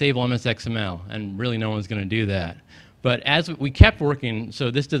script, disable MSXML, and really no one's going to do that. But as we kept working, so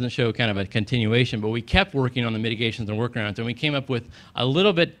this doesn't show kind of a continuation, but we kept working on the mitigations and workarounds, and we came up with a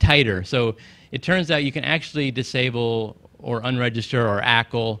little bit tighter. So it turns out you can actually disable or unregister or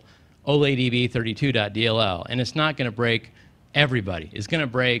ACL oladb32.dll, and it's not going to break everybody. It's going to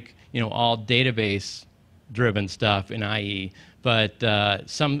break all database-driven stuff in IE, but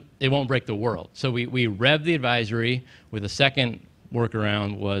it won't break the world. So we revved the advisory with a second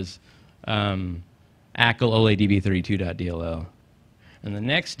workaround was ACL oladb32.dll. And the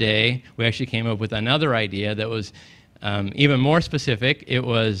next day, we actually came up with another idea that was even more specific. It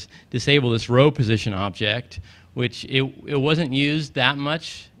was disable this row position object, which it wasn't used that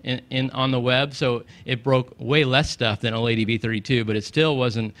much on the web, so it broke way less stuff than oladb32, but it still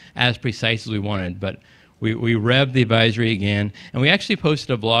wasn't as precise as we wanted. But we revved the advisory again, and we actually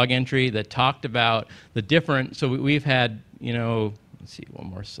posted a blog entry that talked about the different, so we've had, let's see, one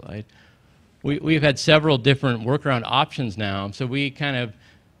more slide. We've had several different workaround options now, so we kind of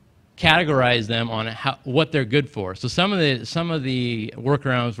categorize them on what they're good for. So some of the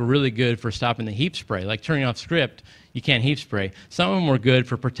workarounds were really good for stopping the heap spray, like turning off script. You can't heap spray. Some of them were good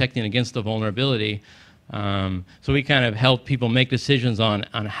for protecting against the vulnerability. So we kind of helped people make decisions on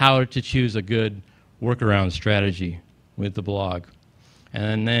how to choose a good workaround strategy with the blog.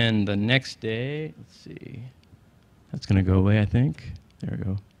 And then the next day, let's see, that's going to go away, I think. There we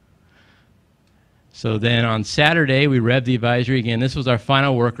go. So then on Saturday, we revved the advisory again. This was our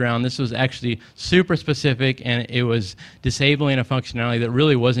final workaround. This was actually super specific, and it was disabling a functionality that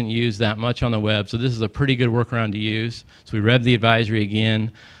really wasn't used that much on the web. So this is a pretty good workaround to use. So we revved the advisory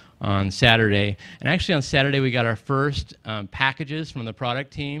again on Saturday. And actually on Saturday, we got our first packages from the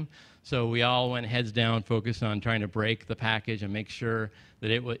product team. So we all went heads down, focused on trying to break the package and make sure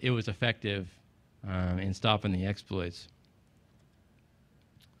that it was effective in stopping the exploits.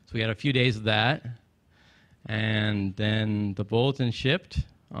 So we had a few days of that. And then the bulletin shipped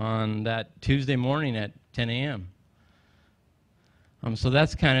on that Tuesday morning at 10 a.m. So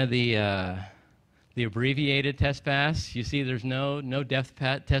that's kind of the abbreviated test pass. You see there's no depth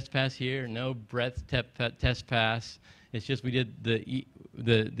test pass here, no breadth test pass. It's just we did the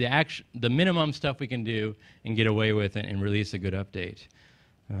minimum stuff we can do and get away with it and release a good update.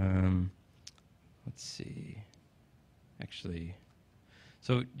 Let's see. Actually,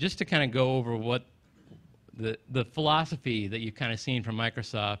 so just to kind of go over what the philosophy that you've kind of seen from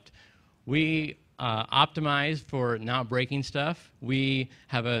Microsoft, we optimize for not breaking stuff. We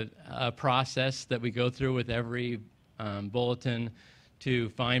have a process that we go through with every bulletin to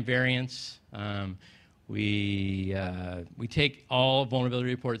find variants. We take all vulnerability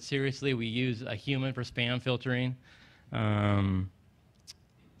reports seriously. We use a human for spam filtering. Let's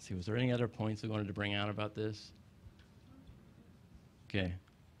see, was there any other points we wanted to bring out about this? Okay.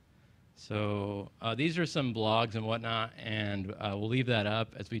 So these are some blogs and whatnot, and we'll leave that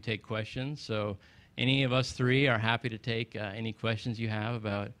up as we take questions. So any of us three are happy to take any questions you have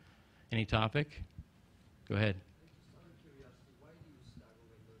about any topic. Go ahead. Just out of curiosity, why do you stagger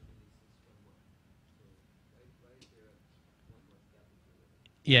Windows releases from month? So why is there a 1 month gap between them?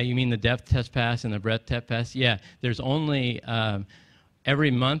 Yeah, you mean the depth test pass and the breadth test pass? Yeah, there's only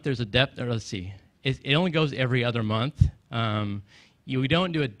every month there's a depth. Or let's see, it only goes every other month. We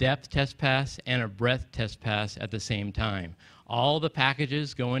don't do a depth test pass and a breadth test pass at the same time. All the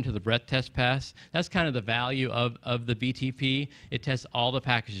packages go into the breadth test pass. That's kind of the value of the BTP. It tests all the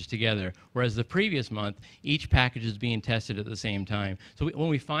packages together, whereas the previous month, each package is being tested at the same time. So when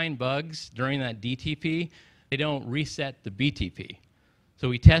we find bugs during that DTP, they don't reset the BTP. So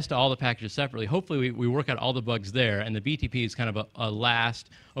we test all the packages separately. Hopefully we work out all the bugs there, and the BTP is kind of a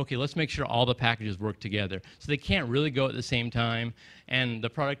last, okay, let's make sure all the packages work together. So they can't really go at the same time, and the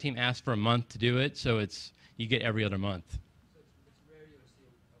product team asked for a month to do it, so you get every other month. So it's rare you'll see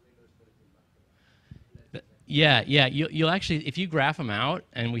a Windows bulletin back. Yeah, you'll actually, if you graph them out,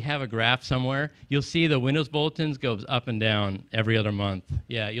 and we have a graph somewhere, you'll see the Windows bulletins goes up and down every other month.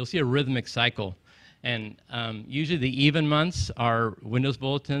 Yeah, you'll see a rhythmic cycle. And usually the even months are Windows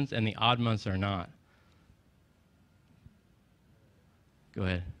bulletins and the odd months are not. Go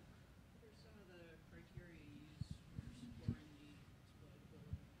ahead. What are some of the criteria you use for scoring the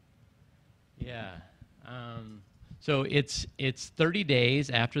exploitability? Yeah. So it's 30 days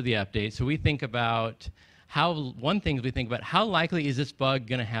after the update. So we think about one thing is we think about how likely is this bug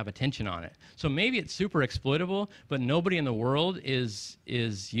going to have attention on it. So maybe it's super exploitable, but nobody in the world is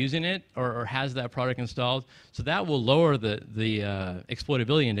using it or has that product installed. So that will lower the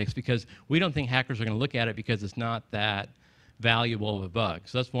exploitability index because we don't think hackers are going to look at it because it's not that valuable of a bug.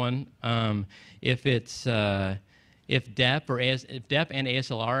 So that's one. If DEP and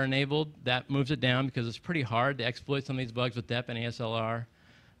ASLR are enabled, that moves it down because it's pretty hard to exploit some of these bugs with DEP and ASLR.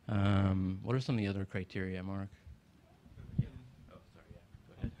 What are some of the other criteria, Mark? Yeah. Oh, sorry.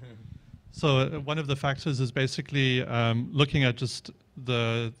 Yeah. Go ahead. So one of the factors is basically looking at just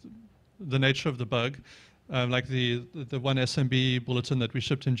the nature of the bug. Like the one SMB bulletin that we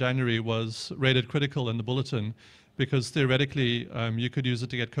shipped in January was rated critical in the bulletin because theoretically you could use it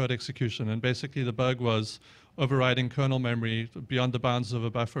to get code execution. And basically the bug was overriding kernel memory beyond the bounds of a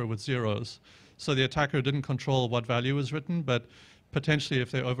buffer with zeros. So the attacker didn't control what value was written, but potentially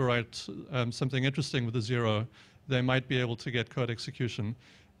if they overwrite something interesting with a zero, they might be able to get code execution.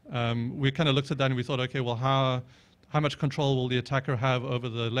 We kind of looked at that and we thought, okay, well, how much control will the attacker have over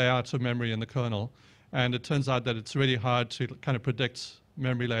the layout of memory in the kernel? And it turns out that it's really hard to kind of predict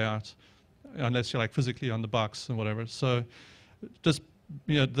memory layout unless you're like physically on the box and whatever. So just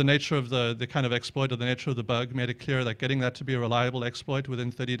the nature of the kind of exploit or the nature of the bug made it clear that getting that to be a reliable exploit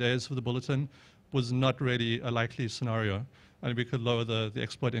within 30 days of the bulletin was not really a likely scenario. And we could lower the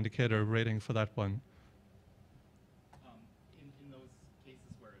exploit indicator rating for that one. In those cases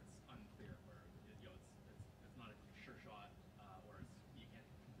where it's unclear, where it's not a sure shot, or you can't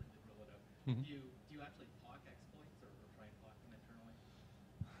completely rule it out, Mm-hmm. do you actually POC exploits or try and POC them internally?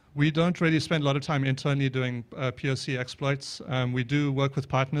 We don't really spend a lot of time internally doing POC exploits. We do work with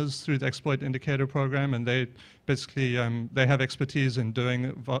partners through the exploit indicator program, and they basically they have expertise in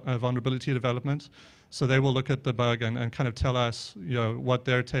doing vulnerability development. So they will look at the bug and kind of tell us what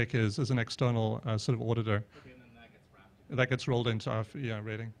their take is as an external sort of auditor. Okay, and then that gets wrapped into That gets rolled into our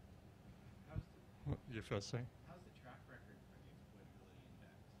rating. What you first say? how's the track record for the exploitability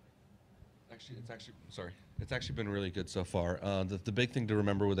index? It's actually been really good so far. The big thing to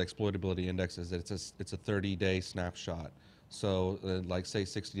remember with exploitability index is that it's a 30-day snapshot. So like say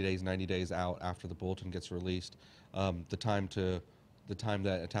 60 days, 90 days out after the bulletin gets released, the the time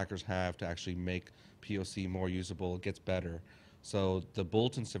that attackers have to actually make POC more usable gets better. So the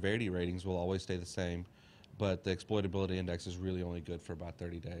bulletin severity ratings will always stay the same, but the exploitability index is really only good for about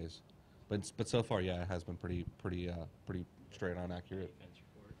 30 days. But so far, yeah, it has been pretty straight on accurate. Defense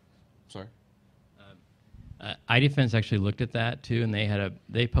report. Sorry. iDefense actually looked at that too, and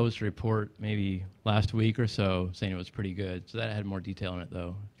they posted a report maybe last week or so saying it was pretty good. So that had more detail in it,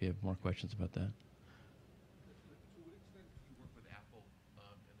 though. If you have more questions about that. To what extent do you work with Apple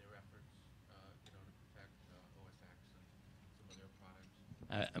in their efforts, to protect OS X and some of their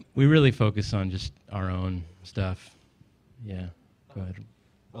products? We really focus on just our own stuff. Yeah. Go ahead.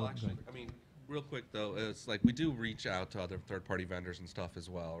 Well, go actually, ahead. I mean, real quick though, it's like we do reach out to other third-party vendors and stuff as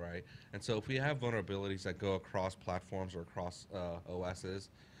well, right? And so if we have vulnerabilities that go across platforms or across OSs,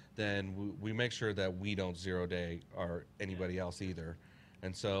 then we make sure that we don't zero-day or anybody else either.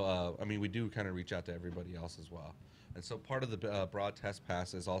 And so, I mean, we do kind of reach out to everybody else as well. And so part of the broad test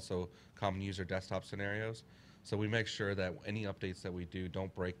pass is also common user desktop scenarios. So we make sure that any updates that we do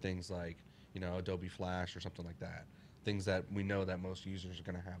don't break things like, Adobe Flash or something like that. Things that we know that most users are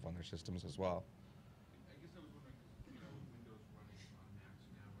going to have on their systems as well. I guess I was wondering, with Windows running on Macs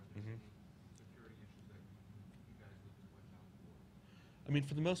now, are there any security issues that you guys need to watch out for? I mean,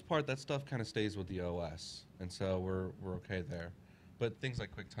 for the most part, that stuff kind of stays with the OS, and so we're okay there. But things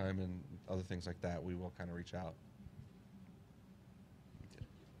like QuickTime and other things like that, we will kind of reach out.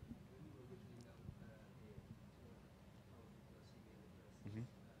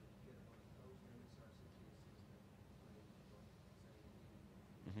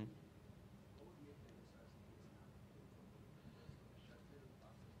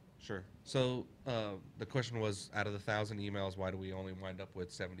 Sure. So the question was, out of the 1,000 emails, why do we only wind up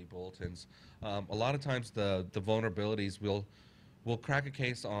with 70 bulletins? A lot of times the vulnerabilities we'll crack a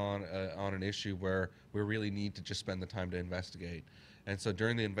case on an issue where we really need to just spend the time to investigate. And so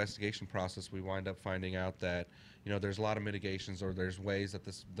during the investigation process, we wind up finding out that there's a lot of mitigations, or there's ways that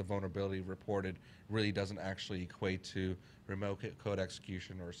the vulnerability reported really doesn't actually equate to remote code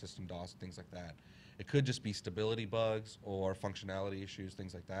execution or system DOS, things like that. It could just be stability bugs or functionality issues,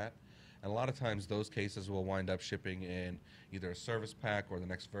 things like that. And a lot of times those cases will wind up shipping in either a service pack or the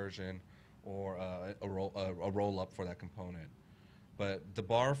next version, or a roll-up for that component. But the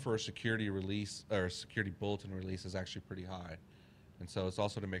bar for a security release or security bulletin release is actually pretty high. And so it's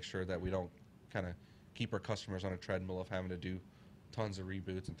also to make sure that we don't kind of keep our customers on a treadmill of having to do tons of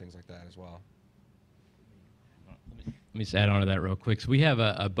reboots and things like that as well. Let me just add on to that real quick. So we have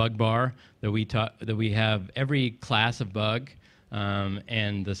a bug bar that we have every class of bug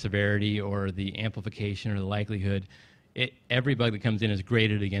and the severity or the amplification or the likelihood. Every bug that comes in is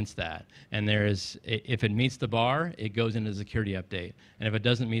graded against that. And if it meets the bar, it goes into the security update. And if it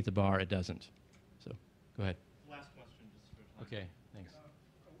doesn't meet the bar, it doesn't. So go ahead. Last question, just for time. Okay, thanks.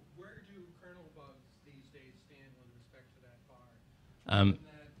 Where do kernel bugs these days stand with respect to that bar?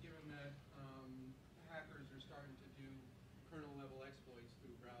 Given that hackers are starting to do kernel-level exploits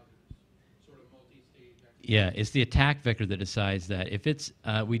through browsers, sort of multi-stage exploits. Yeah, it's the attack vector that decides that. If it's,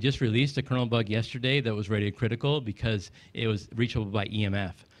 we just released a kernel bug yesterday that was rated critical because it was reachable by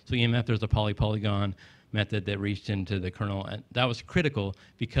EMF. So EMF, there's a polygon method that reached into the kernel, and that was critical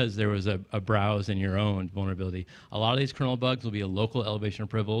because there was a browse in your own vulnerability. A lot of these kernel bugs will be a local elevation of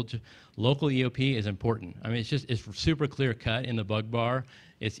privilege. Local EOP is important. I mean, it's super clear cut in the bug bar.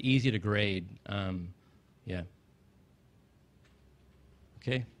 It's easy to grade. Yeah.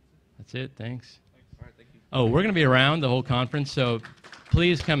 Okay, that's it. Thanks. All right, thank you. Oh, we're going to be around the whole conference, so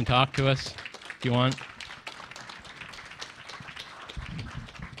please come talk to us if you want.